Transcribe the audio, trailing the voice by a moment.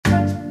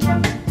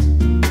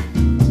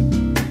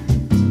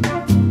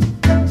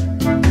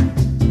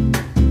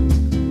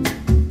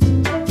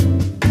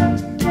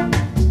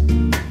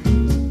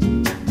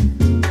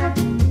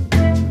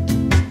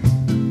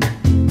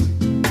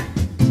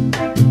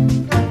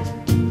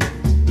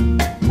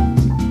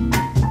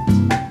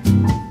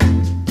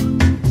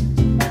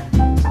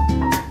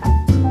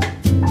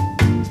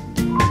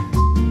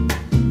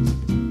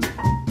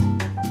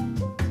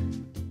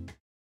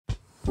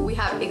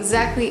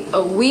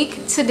a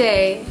week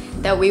today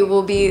that we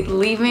will be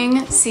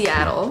leaving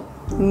Seattle,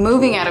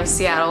 moving out of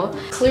Seattle.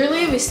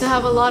 Clearly, we still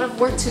have a lot of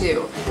work to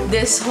do.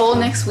 This whole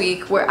next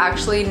week, we're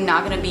actually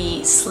not gonna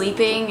be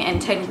sleeping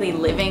and technically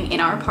living in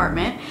our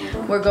apartment.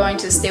 We're going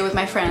to stay with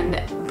my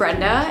friend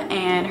Brenda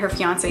and her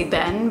fiance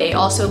Ben. They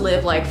also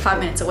live like 5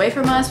 minutes away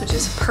from us, which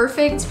is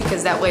perfect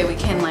because that way we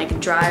can like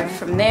drive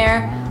from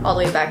there all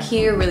the way back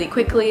here really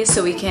quickly,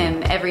 so we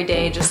can every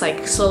day just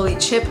like slowly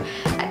chip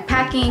at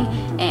packing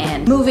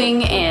and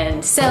moving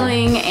and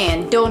selling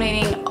and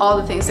donating all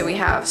the things that we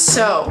have.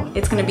 So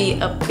it's gonna be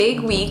a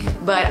big week,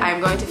 but I'm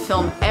going to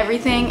film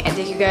everything and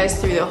take you guys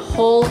through the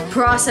whole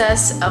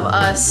process of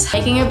us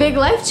making a big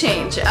life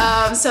change.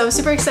 So I'm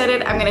super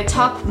excited. I'm gonna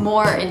talk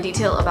more in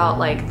detail about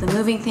like the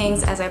moving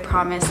things as I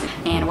promised,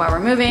 and why we're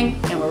moving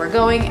and where we're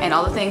going and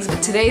all the things.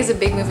 But today is a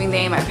big moving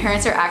day. My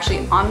parents are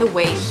actually on the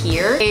way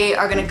here. They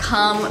are gonna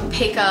come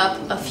pick up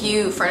a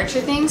few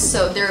furniture things.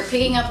 So they're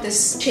picking up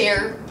this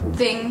chair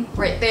thing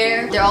right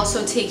there. They're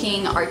also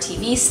taking our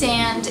TV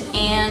stand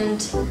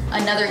and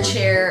another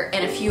chair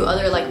and a few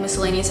other like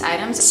miscellaneous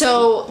items.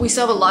 So we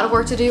still have a lot of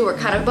work to do. We're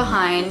kind of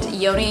behind.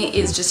 Yoni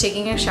is just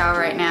taking a shower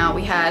right now.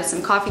 We had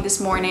some coffee this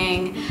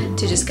morning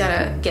to just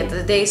gotta get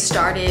the day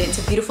started.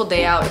 It's a beautiful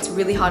day out. It's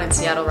really hot in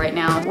Seattle right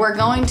now. We're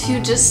going to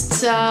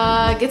just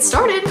get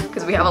started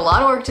because we have a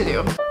lot of work to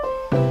do.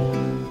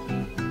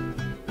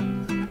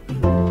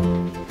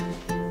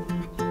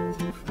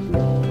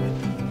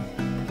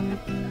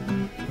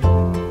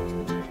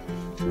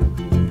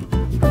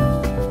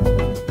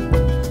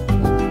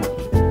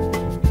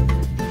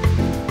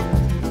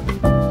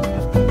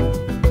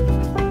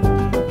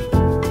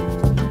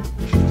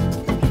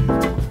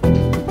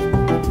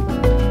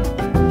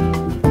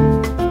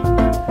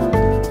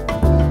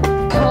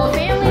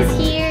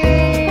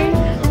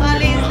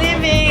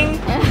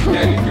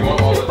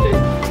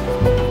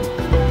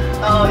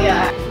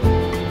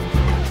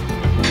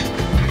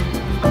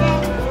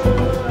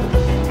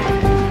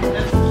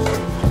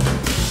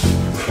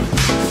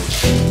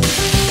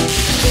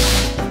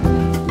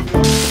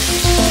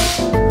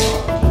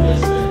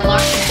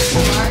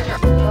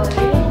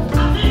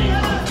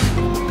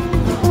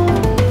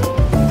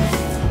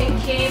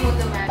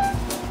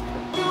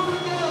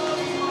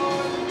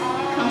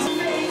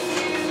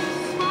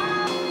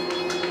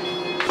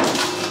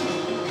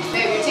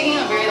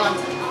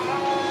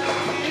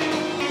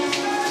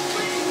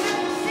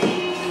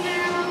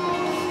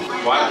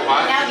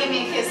 Why? Now give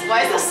me a kiss.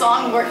 Why is the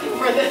song working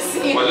for this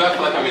scene? Why do I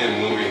feel like I'm in a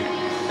movie?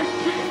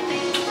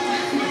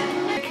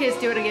 Kiss,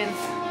 do it again.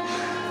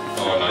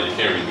 Oh no, you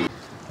can't redo it.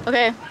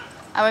 Okay,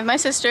 I'm with my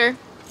sister.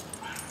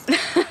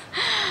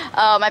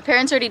 My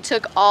parents already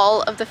took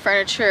all of the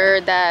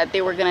furniture that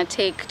they were gonna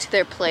take to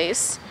their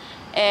place,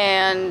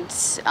 and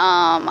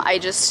I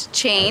just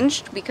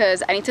changed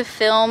because I need to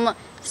film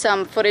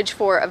some footage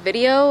for a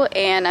video,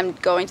 and I'm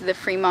going to the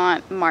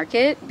Fremont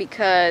market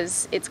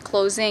because it's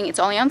closing. It's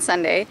only on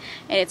Sunday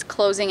and it's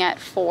closing at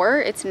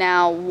 4. It's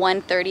now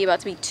 1:30, about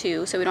to be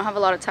 2, so we don't have a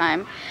lot of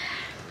time.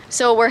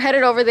 So we're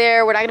headed over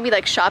there. We're not gonna be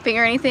like shopping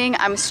or anything.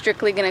 I'm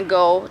strictly gonna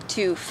go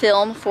to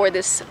film for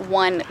this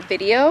one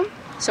video.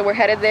 So we're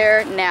headed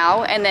there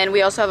now, and then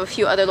we also have a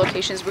few other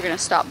locations we're gonna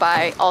stop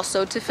by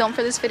also to film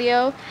for this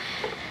video.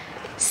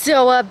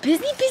 So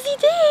busy day.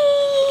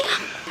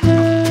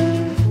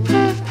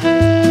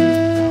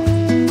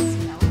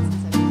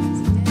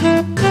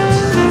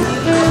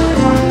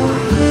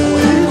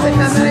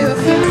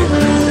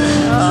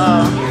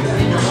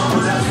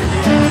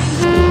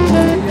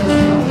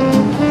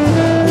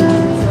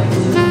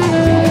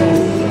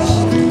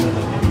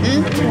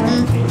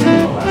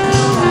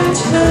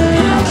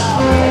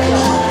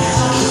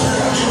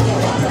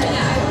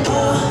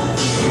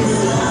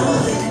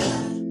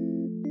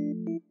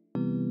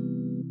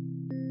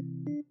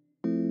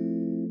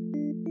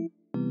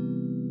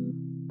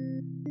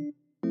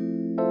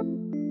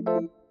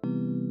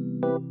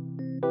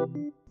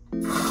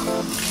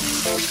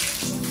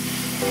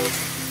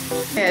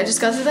 Okay, I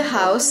just got to the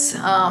house.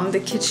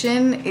 The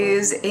kitchen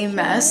is a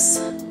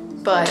mess,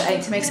 but I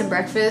need to make some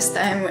breakfast.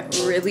 I'm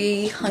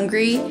really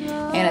hungry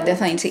and I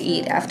definitely need to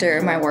eat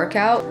after my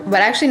workout.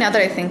 But actually, now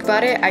that I think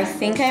about it, I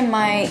think I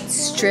might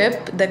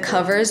strip the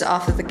covers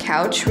off of the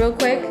couch real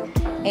quick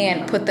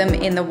and put them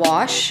in the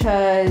wash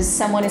because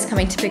someone is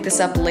coming to pick this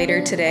up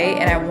later today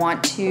and I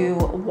want to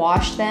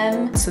wash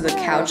them so the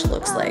couch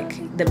looks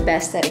like the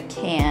best that it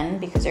can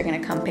because they're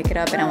gonna come pick it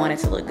up and I want it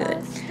to look good.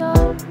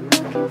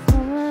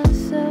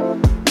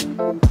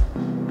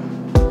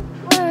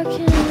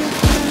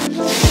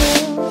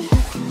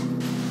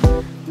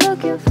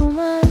 Looking for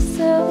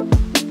myself,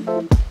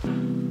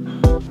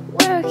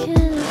 where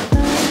can I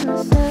find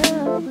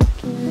myself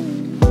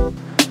again?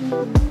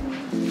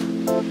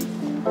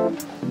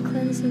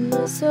 Cleansing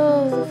my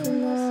soul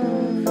from all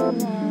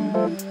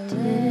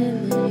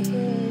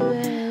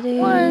negativity.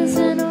 Once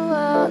in a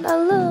while I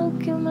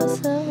look at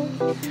myself,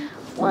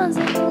 once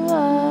in a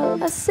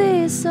while I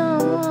see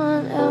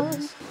someone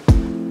else.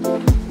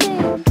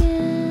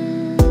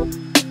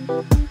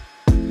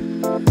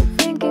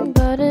 Thinking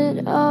about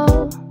it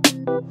all.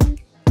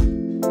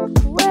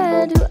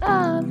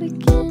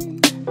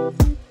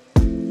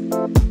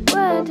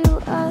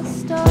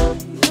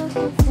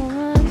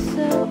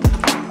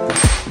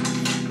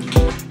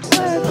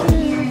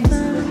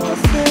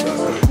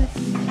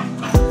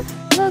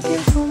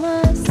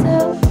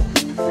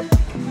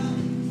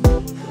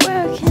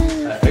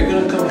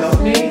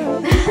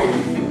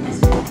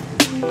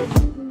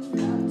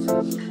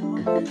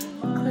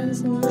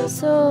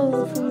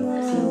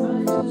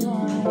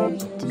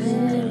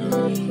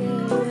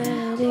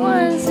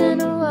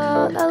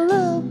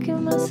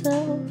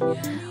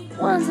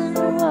 wasn't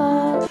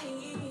what.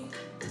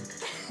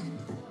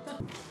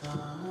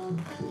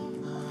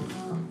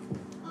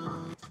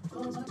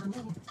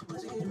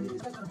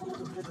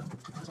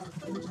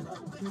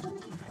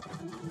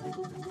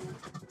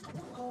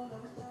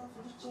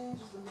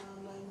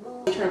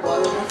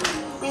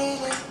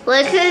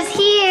 Look who's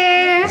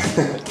here!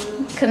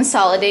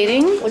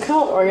 Consolidating. Look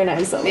how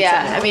organized that looks.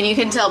 Yeah, I mean, you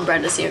can tell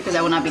Brenda's here because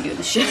I will not be doing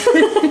this shit.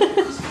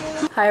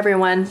 Hi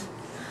everyone.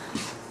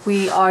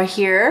 We are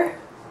here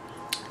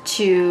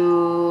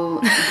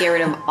To get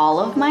rid of all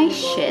of my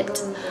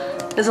shit.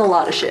 There's a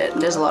lot of shit.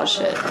 There's a lot of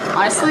shit.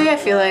 Honestly, I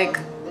feel like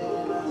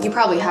you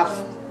probably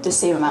have the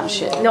same amount of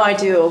shit. No, I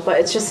do, but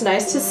it's just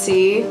nice to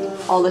see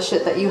all the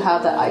shit that you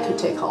have that I could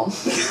take home.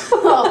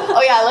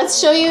 Oh yeah, let's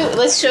show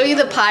you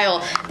the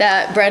pile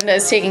that Brenda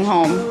is taking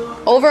home.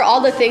 Over all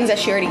the things that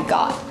she already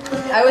got.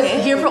 I was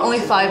here for only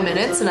 5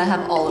 minutes and I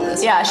have all of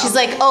this. Yeah, she's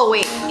like, oh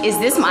wait, is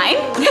this mine?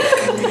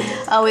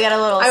 Oh, we got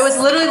a little. I was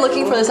literally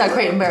looking for this at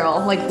Crate and Barrel,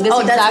 like this Oh,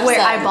 exact that's where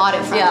set. I bought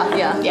it from.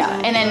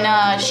 Yeah. And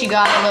then she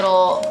got a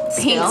little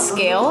paint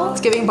scale.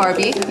 It's giving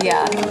Barbie.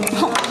 Yeah.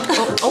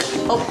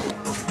 Oh.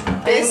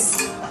 This,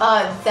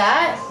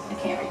 that I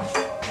can't read.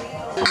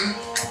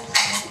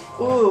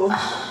 Ooh.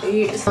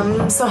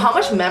 So how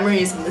much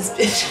memory is in this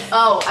bitch?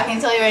 Oh, I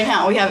can tell you right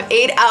now, we have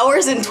 8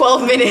 hours and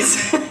 12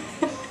 minutes.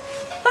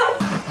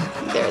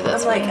 There,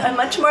 that's I'm like, I'm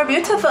much more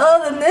beautiful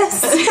than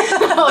this.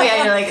 Oh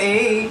yeah, you're like,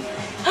 hey.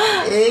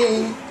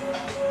 Hey.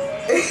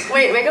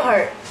 Wait, make a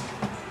heart.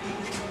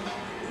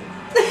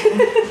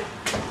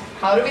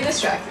 How to be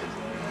distracted.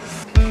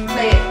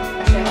 Play it.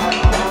 Actually, I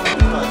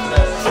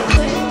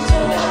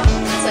have it all.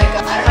 It's like,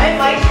 I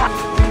might have.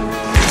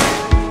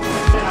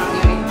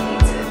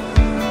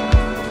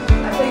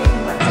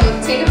 So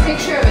take a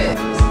picture of it.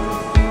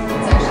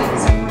 It's actually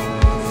this.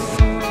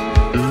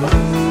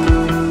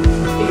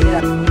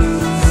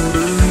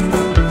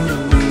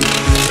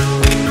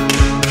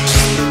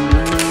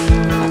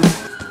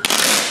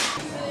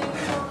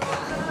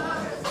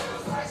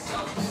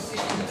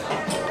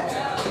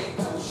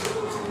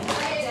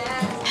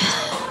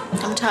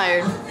 I'm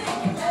tired.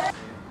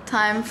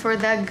 Time for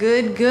that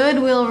good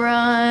Goodwill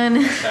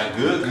run. That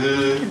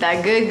good.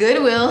 That good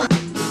Goodwill.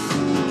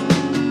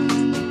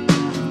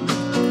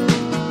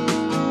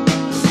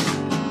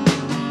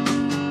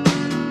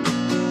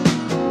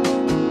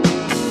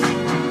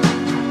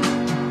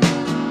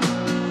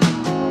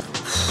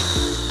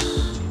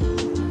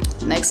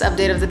 Next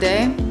update of the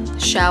day,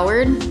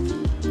 showered,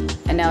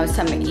 and now it's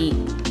time to eat.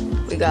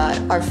 We got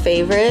our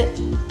favorite,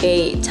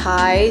 a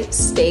Thai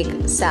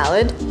steak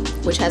salad,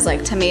 which has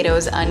like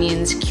tomatoes,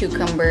 onions,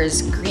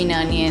 cucumbers, green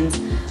onions,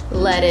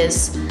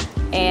 lettuce,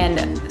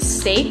 and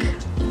steak.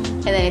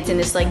 And then it's in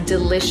this like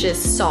delicious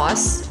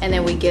sauce. And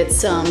then we get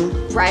some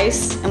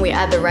rice and we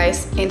add the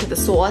rice into the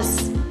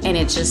sauce. And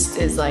it just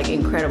is like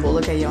incredible.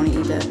 Look at Yoni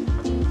eat that.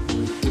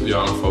 Be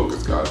on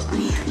focus, guys.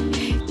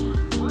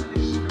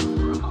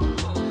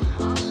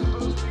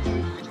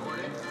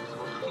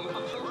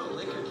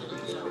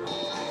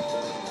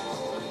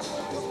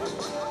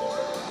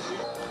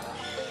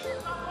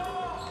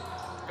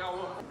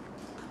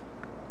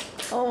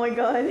 Oh my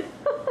god.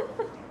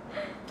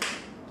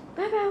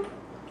 Bow.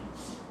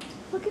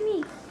 Look at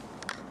me.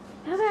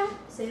 Bow.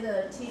 Say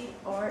the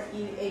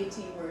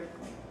T-R-E-A-T word.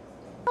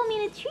 I'm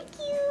gonna trick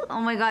you. Oh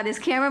my god, this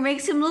camera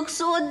makes him look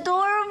so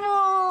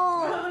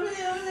adorable. Over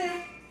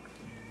there.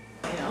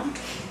 Yeah.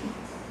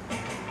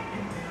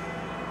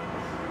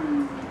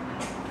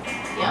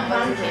 Yeah,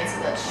 but we can't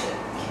see that shit.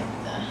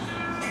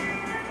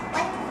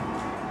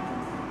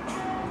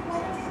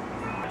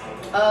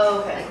 Oh,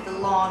 okay. Like the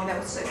long that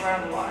was like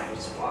right on the water, you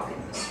just walk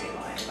in the straight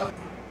line. Okay.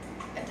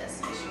 At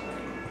destination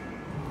wedding.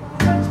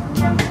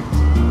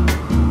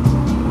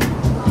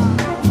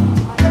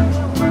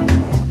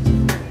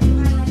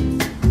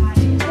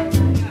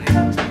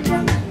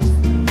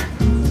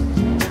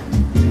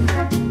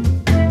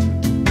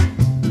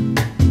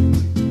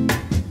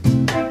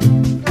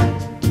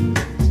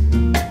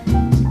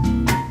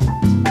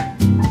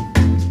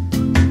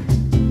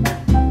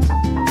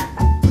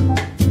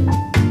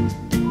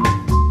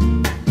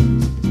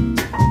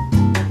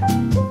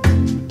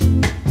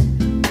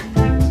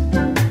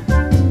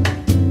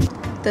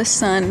 The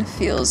sun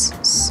feels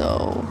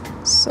so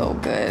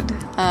good.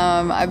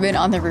 I've been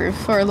on the roof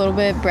for a little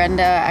bit.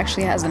 Brenda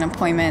actually has an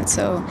appointment,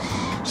 so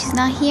she's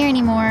not here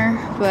anymore,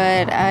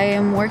 but I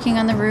am working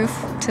on the roof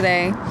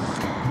today.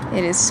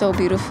 It is so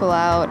beautiful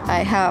out.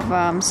 I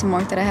have some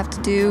work that I have to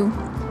do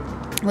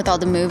with all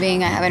the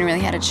moving. I haven't really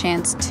had a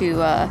chance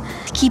to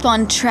keep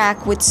on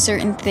track with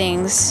certain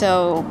things,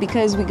 so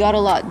because we got a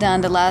lot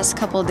done the last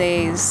couple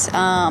days,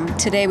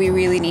 today we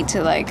really need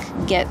to like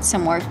get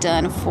some work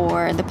done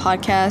for the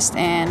podcast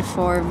and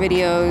for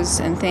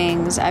videos and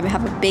things. I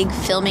have a big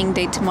filming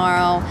day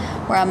tomorrow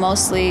where I'm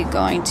mostly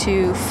going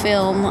to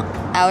film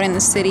out in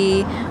the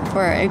city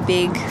for a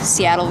big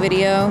Seattle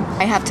video.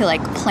 I have to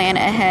like plan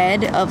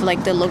ahead of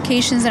like the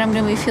locations that I'm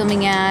going to be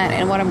filming at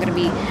and what I'm going to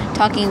be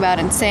talking about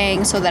and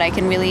saying, so that I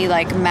can really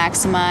like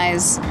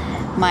maximize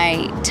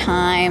my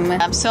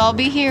time. So I'll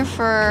be here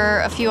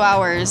for a few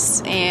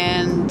hours,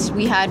 and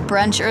we had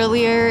brunch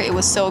earlier. It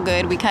was so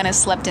good. We kind of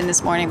slept in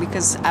this morning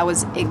because I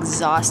was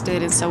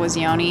exhausted, and so was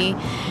Yoni.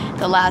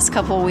 The last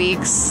couple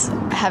weeks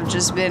have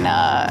just been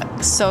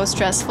so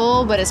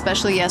stressful, but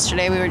especially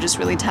yesterday we were just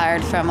really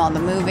tired from all the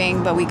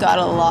moving, but we got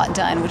a lot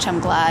done, which I'm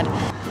glad.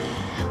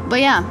 But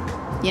yeah,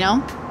 you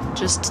know,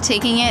 just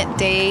taking it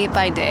day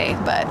by day,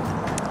 but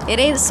it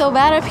ain't so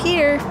bad up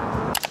here.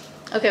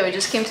 Okay, we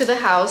just came to the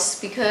house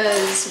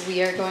because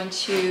we are going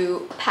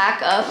to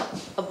pack up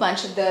a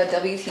bunch of the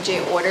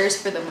WTJ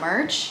orders for the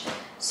merch.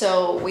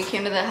 So we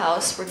came to the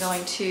house, we're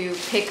going to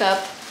pick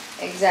up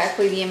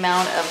exactly the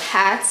amount of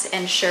hats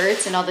and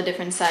shirts and all the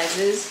different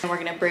sizes. And we're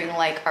gonna bring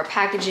like our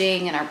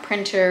packaging and our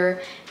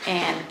printer,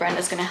 and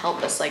Brenda's gonna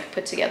help us like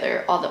put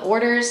together all the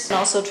orders and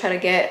also try to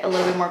get a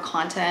little bit more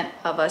content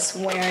of us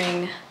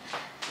wearing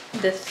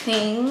the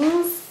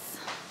things.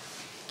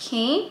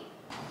 Okay.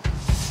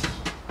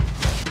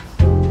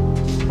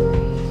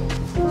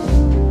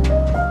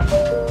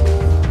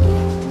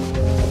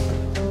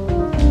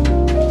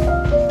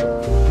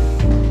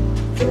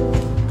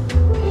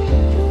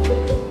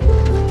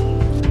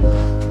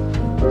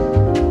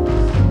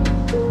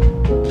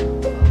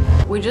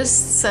 We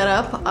just set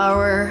up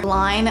our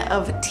line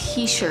of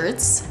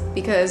t-shirts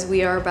because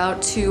we are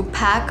about to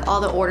pack all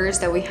the orders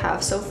that we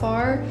have so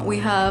far. We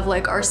have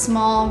like our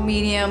small,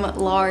 medium,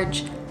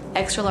 large,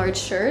 extra large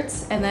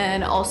shirts, and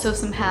then also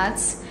some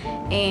hats.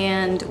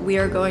 And we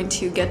are going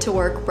to get to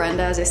work.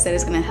 Brenda, as I said,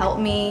 is gonna help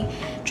me,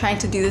 trying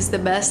to do this the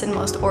best and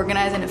most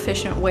organized and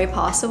efficient way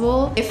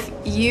possible. If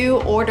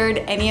you ordered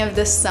any of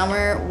this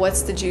summer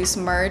What's the Juice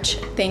merch,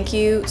 thank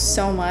you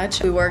so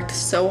much. We worked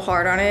so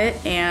hard on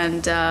it,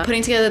 and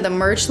putting together the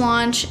merch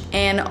launch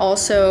and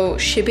also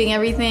shipping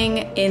everything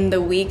in the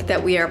week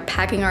that we are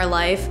packing our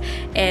life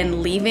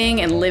and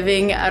leaving and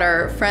living at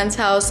our friend's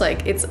house.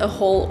 Like, it's a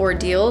whole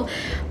ordeal.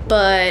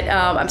 But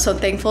I'm so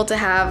thankful to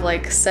have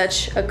like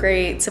such a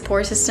great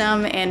support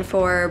system, and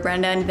for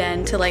Brenda and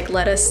Ben to like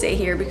let us stay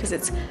here because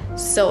it's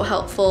so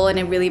helpful, and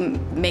it really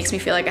makes me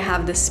feel like I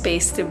have the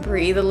space to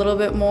breathe a little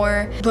bit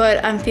more.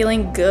 But I'm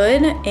feeling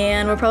good,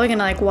 and we're probably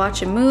gonna like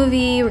watch a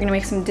movie. We're gonna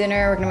make some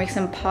dinner. We're gonna make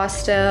some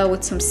pasta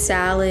with some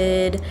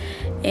salad,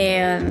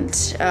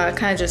 and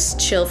kind of just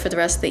chill for the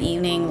rest of the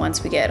evening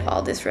once we get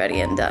all this ready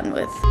and done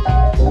with.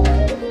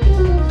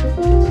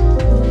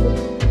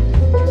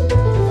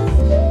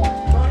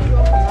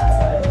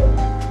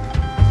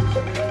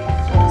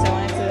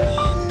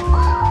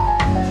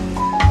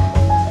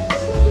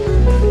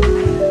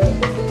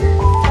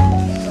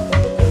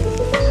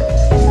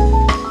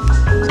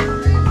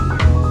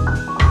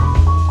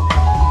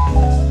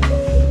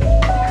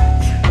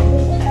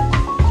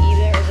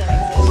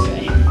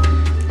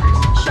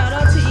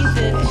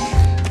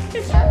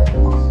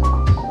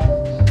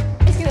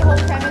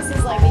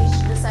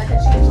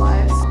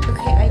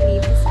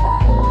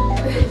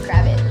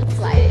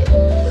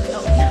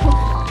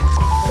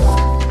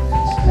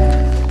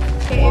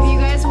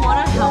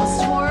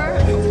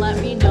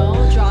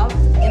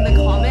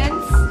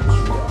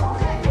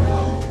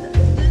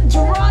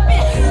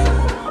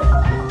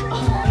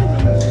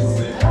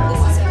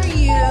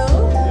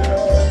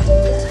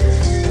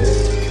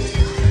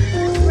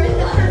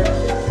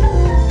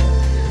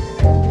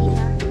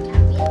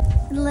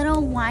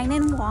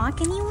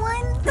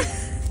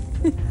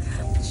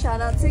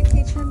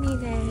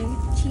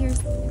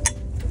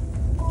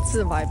 This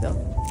is a vibe though.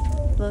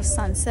 The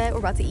sunset, we're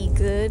about to eat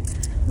good,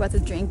 we're about to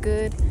drink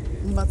good,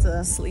 I'm about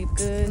to sleep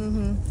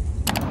good.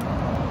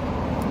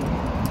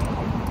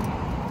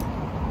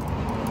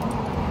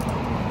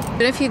 It's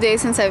been a few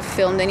days since I've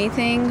filmed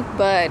anything,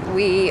 but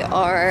we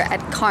are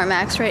at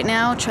CarMax right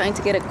now trying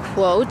to get a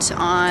quote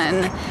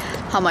on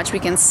how much we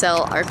can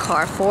sell our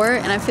car for,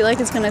 and I feel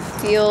like it's gonna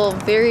feel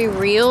very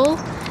real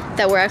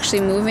that we're actually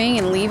moving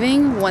and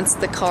leaving once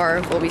the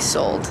car will be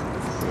sold.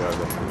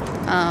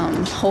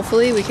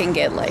 Hopefully we can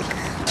get like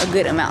a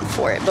good amount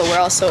for it, but we're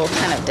also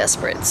kind of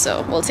desperate,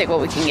 so we'll take what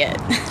we can get.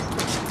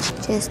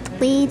 Just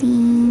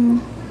waiting.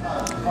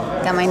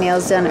 Got my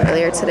nails done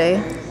earlier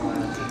today.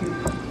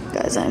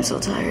 Guys, I'm so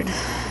tired.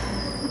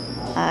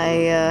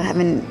 I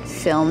haven't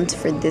filmed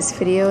for this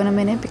video in a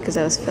minute because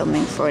I was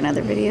filming for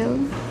another video,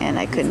 and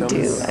I couldn't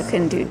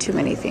do too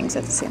many things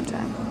at the same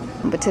time.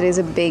 But today's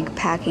a big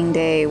packing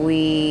day.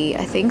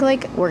 I think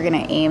like we're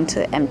gonna aim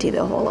to empty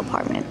the whole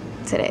apartment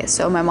today.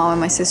 So my mom and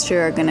my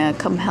sister are gonna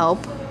come help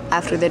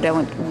after they're done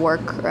with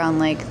work around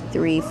like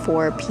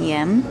 3-4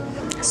 p.m.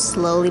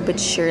 Slowly but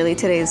surely.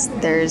 Today's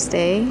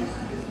Thursday,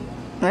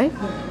 right?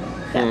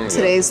 Yeah,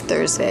 today's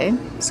Thursday.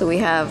 So we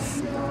have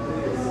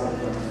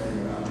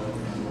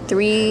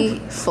 3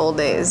 full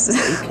days.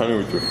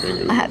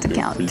 I had to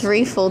count.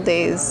 3 full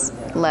days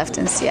left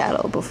in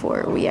Seattle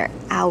before we are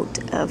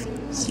out of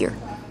here.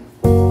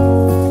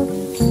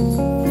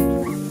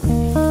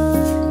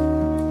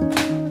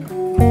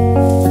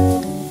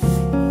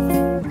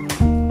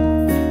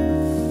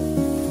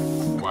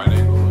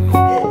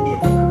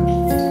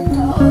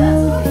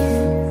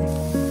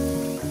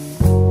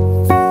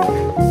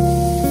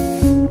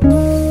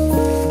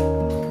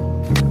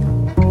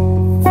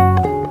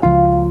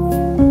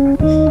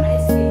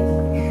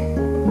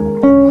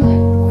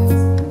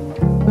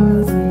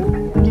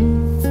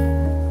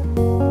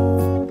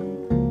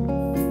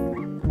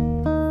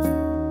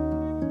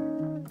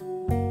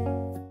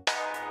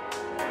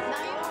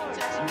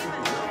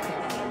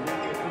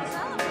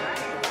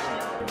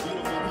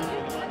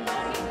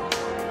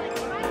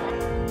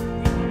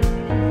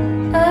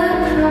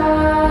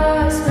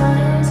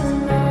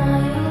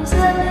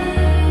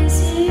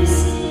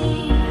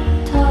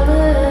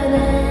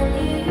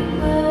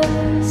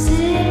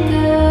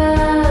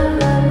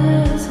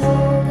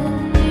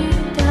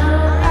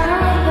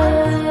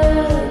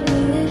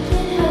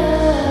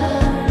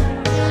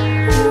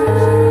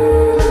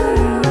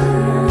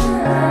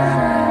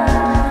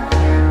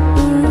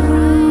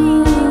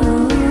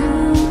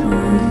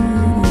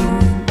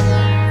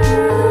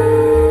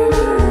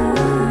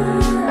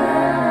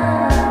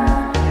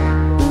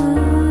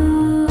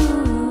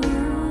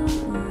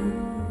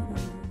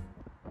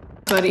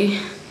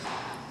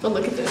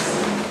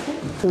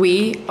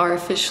 We are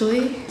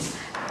officially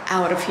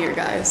out of here,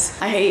 guys.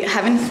 I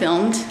haven't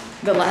filmed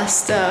the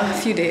last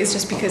few days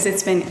just because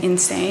it's been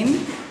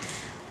insane,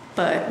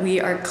 but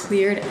we are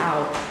cleared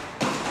out.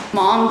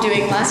 Mom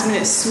doing last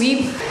minute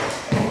sweep.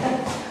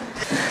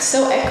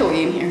 So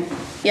echoey in here.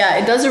 Yeah,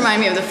 it does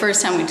remind me of the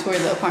first time we toured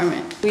the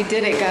apartment. We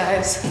did it,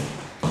 guys.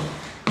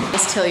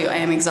 Let's tell you, I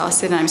am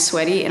exhausted and I'm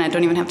sweaty and I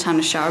don't even have time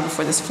to shower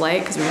before this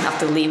flight because we have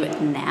to leave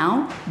it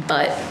now,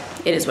 but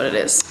it is what it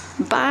is.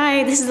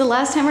 Bye, this is the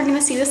last time we're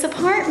gonna see this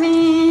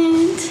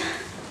apartment.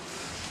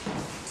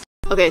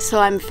 Okay, so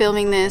I'm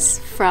filming this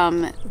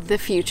from the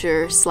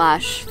future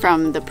 /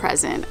 from the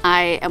present.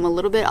 I am a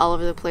little bit all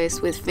over the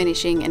place with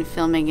finishing and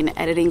filming and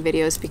editing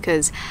videos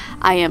because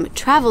I am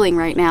traveling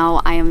right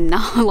now. I am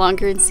no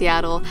longer in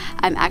Seattle.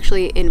 I'm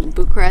actually in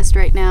Bucharest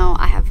right now.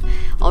 I have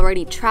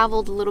already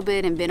traveled a little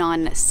bit and been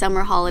on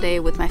summer holiday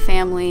with my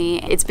family.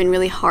 It's been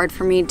really hard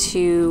for me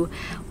to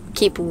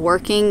keep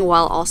working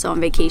while also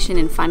on vacation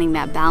and finding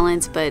that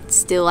balance, but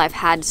still I've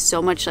had so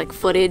much like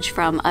footage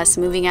from us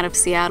moving out of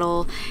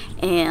Seattle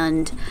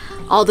and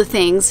all the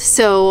things.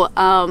 So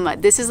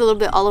this is a little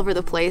bit all over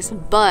the place,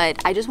 but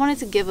I just wanted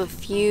to give a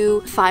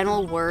few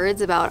final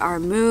words about our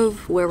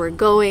move, where we're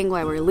going,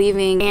 why we're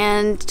leaving,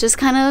 and just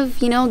kind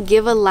of, you know,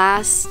 give a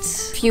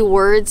last few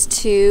words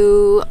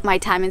to my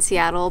time in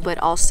Seattle, but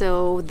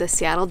also the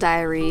Seattle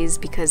Diaries,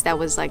 because that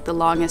was like the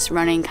longest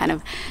running kind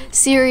of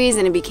series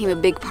and it became a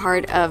big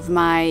part of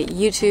my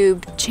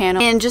YouTube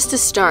channel. And just to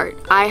start,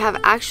 I have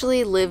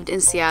actually lived in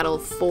Seattle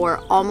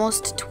for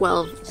almost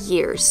 12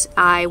 years.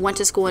 I went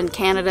to school in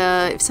Canada.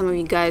 If some of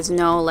you guys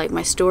know like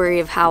my story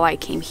of how I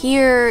came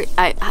here,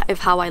 of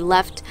how I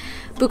left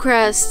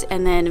Bucharest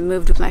and then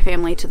moved with my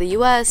family to the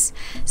US.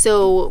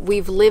 So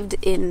we've lived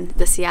in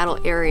the Seattle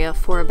area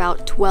for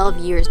about 12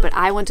 years, but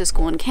I went to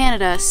school in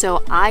Canada,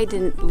 so I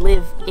didn't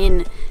live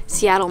in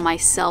Seattle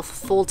myself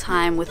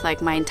full-time with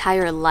like my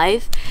entire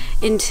life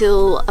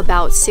until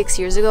about 6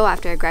 years ago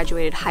after I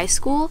graduated high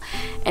school,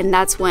 and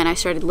that's when I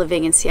started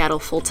living in Seattle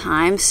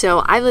full-time. So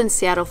I lived in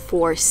Seattle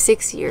for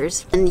 6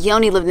 years and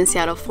Yoni lived in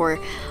Seattle for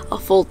a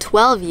full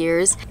 12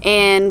 years,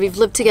 and we've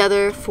lived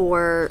together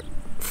for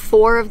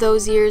 4 of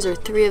those years or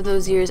 3 of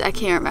those years, I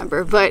can't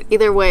remember, but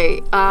either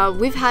way,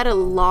 we've had a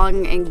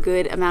long and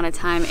good amount of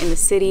time in the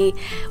city.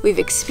 We've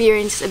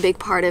experienced a big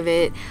part of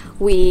it.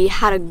 We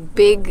had a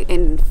big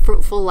and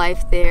fruitful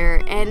life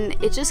there,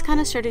 and it just kind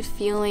of started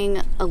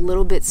feeling a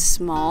little bit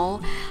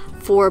small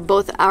for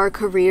both our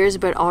careers,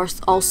 but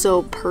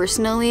also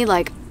personally.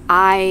 Like,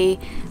 I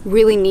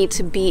really need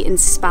to be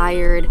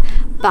inspired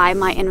by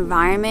my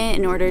environment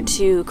in order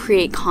to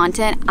create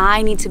content.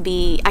 I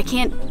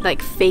can't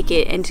like fake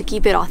it, and to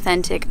keep it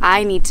authentic,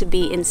 I need to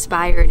be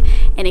inspired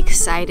and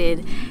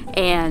excited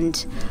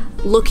and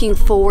looking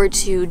forward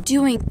to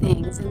doing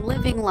things and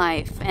living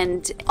life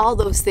and all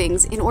those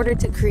things in order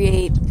to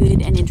create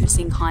good and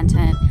interesting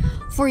content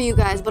for you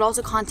guys, but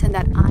also content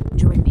that I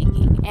enjoy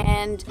making.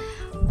 And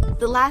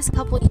the last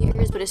couple of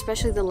years, but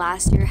especially the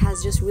last year,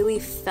 has just really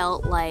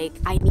felt like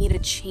I need a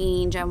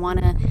change. I want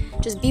to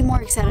just be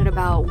more excited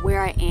about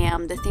where I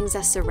am, the things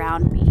that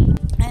surround me.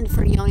 And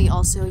for Yoni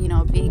also, you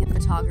know, being a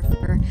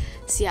photographer,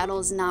 Seattle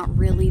is not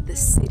really the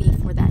city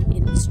for that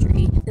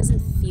industry. It doesn't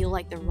feel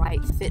like the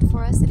right fit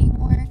for us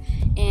anymore.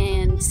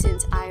 And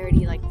since I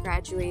already like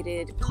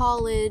graduated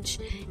college,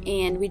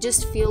 and we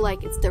just feel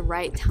like it's the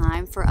right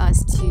time for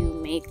us to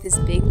make this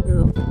big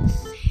move.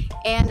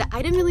 And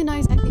I didn't really know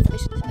exactly if I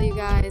should tell you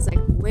guys like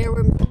where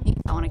we're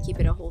moving. I want to keep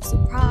it a whole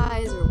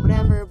surprise or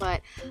whatever,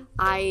 but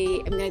I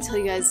am going to tell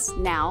you guys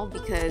now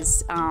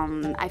because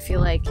I feel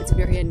like it's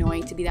very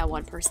annoying to be that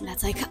one person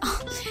that's like,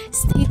 oh,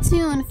 stay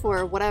tuned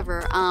for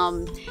whatever.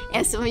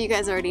 And some of you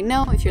guys already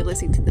know, if you're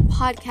listening to the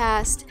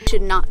podcast, it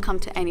should not come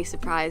to any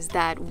surprise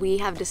that we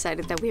have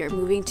decided that we are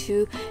moving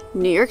to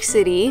New York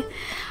City.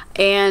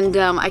 And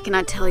I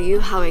cannot tell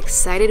you how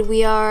excited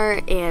we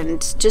are,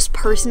 and just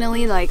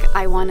personally, like,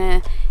 I want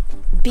to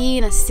be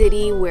in a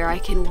city where I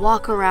can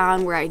walk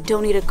around, where I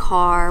don't need a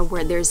car,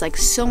 where there's like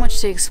so much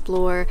to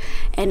explore,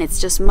 and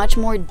it's just much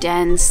more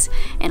dense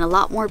and a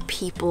lot more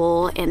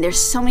people, and there's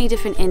so many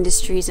different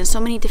industries and so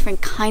many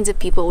different kinds of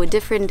people with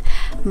different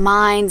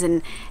minds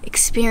and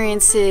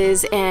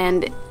experiences.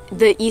 And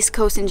the East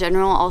Coast in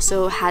general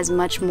also has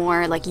much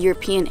more like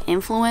European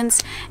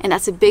influence, and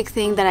that's a big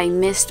thing that I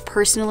missed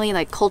personally,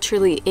 like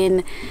culturally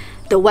in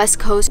the West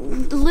Coast.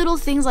 Little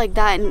things like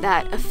that and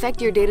that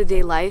affect your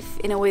day-to-day life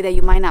in a way that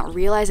you might not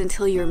realize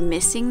until you're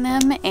missing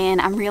them, and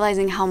I'm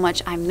realizing how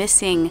much I'm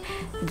missing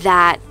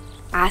that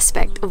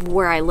aspect of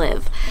where I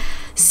live.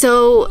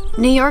 So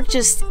New York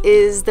just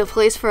is the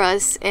place for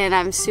us, and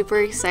I'm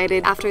super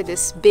excited after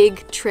this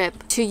big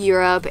trip to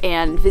Europe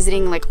and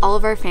visiting like all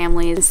of our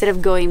families. Instead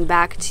of going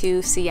back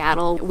to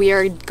Seattle, we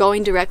are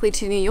going directly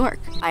to New York.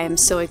 I am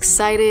so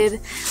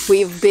excited.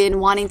 We've been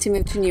wanting to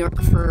move to New York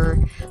for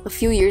a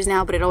few years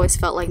now, but it always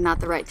felt like not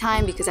the right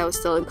time because I was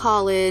still in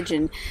college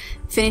and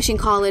finishing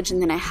college,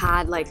 and then I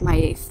had like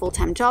my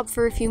full-time job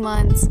for a few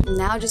months.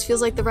 Now it just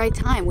feels like the right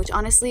time, which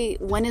honestly,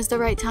 when is the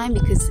right time?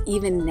 Because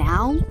even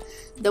now,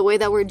 the way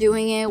that we're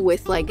doing it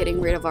with like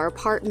getting rid of our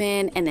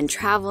apartment and then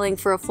traveling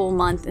for a full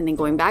month and then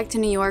going back to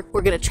New York,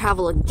 we're gonna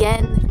travel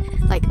again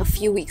like a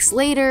few weeks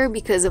later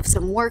because of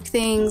some work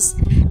things,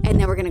 and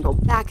then we're gonna go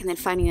back and then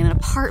finding an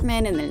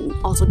apartment and then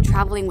also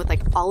traveling with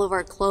like all of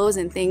our clothes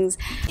and things.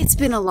 It's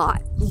been a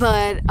lot,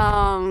 but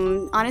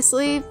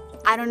honestly,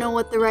 I don't know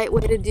what the right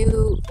way to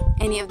do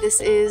any of this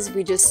is.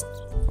 We just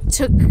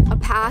took a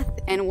path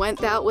and went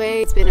that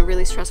way. It's been a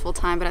really stressful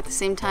time, but at the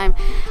same time,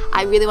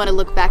 I really want to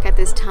look back at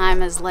this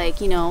time as like,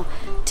 you know,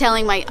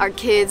 telling our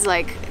kids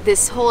like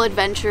this whole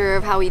adventure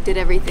of how we did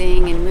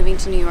everything and moving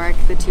to New York,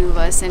 the two of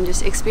us, and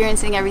just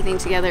experiencing everything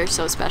together is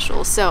so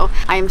special. So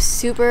I'm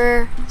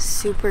super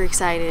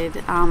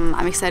excited.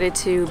 I'm excited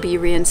to be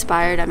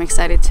re-inspired. I'm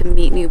excited to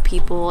meet new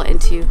people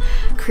and to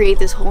create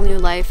this whole new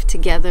life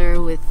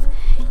together with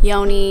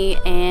Yoni,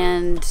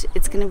 and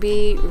it's gonna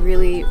be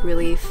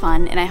really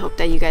fun, and I hope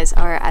that you guys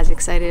are as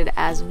excited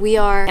as we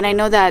are. And I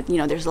know that, you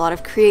know, there's a lot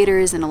of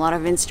creators and a lot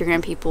of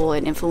Instagram people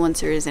and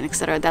influencers and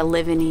etc. that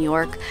live in New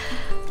York,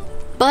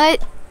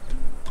 but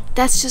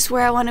that's just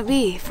where I want to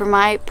be for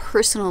my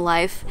personal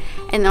life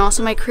and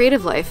also my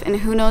creative life, and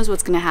who knows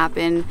what's gonna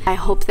happen. I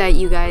hope that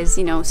you guys,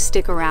 you know,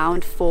 stick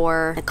around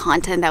for the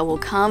content that will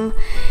come,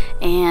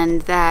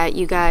 and that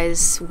you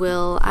guys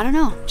will, I don't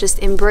know, just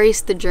embrace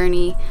the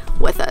journey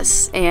with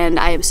us. And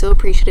I am so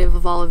appreciative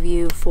of all of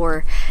you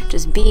for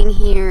just being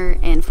here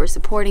and for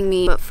supporting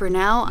me. But for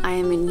now, I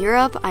am in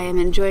Europe. I am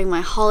enjoying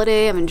my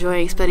holiday. I'm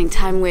enjoying spending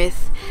time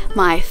with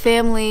my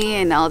family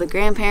and all the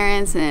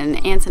grandparents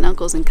and aunts and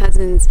uncles and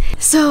cousins.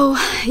 So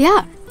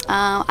yeah,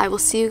 I will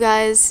see you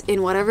guys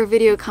in whatever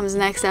video comes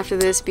next after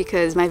this,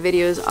 because my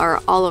videos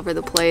are all over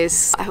the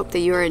place. I hope that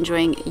you are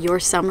enjoying your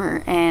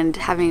summer and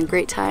having a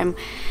great time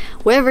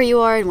wherever you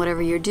are and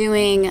whatever you're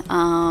doing,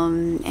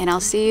 and I'll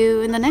see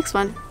you in the next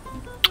one.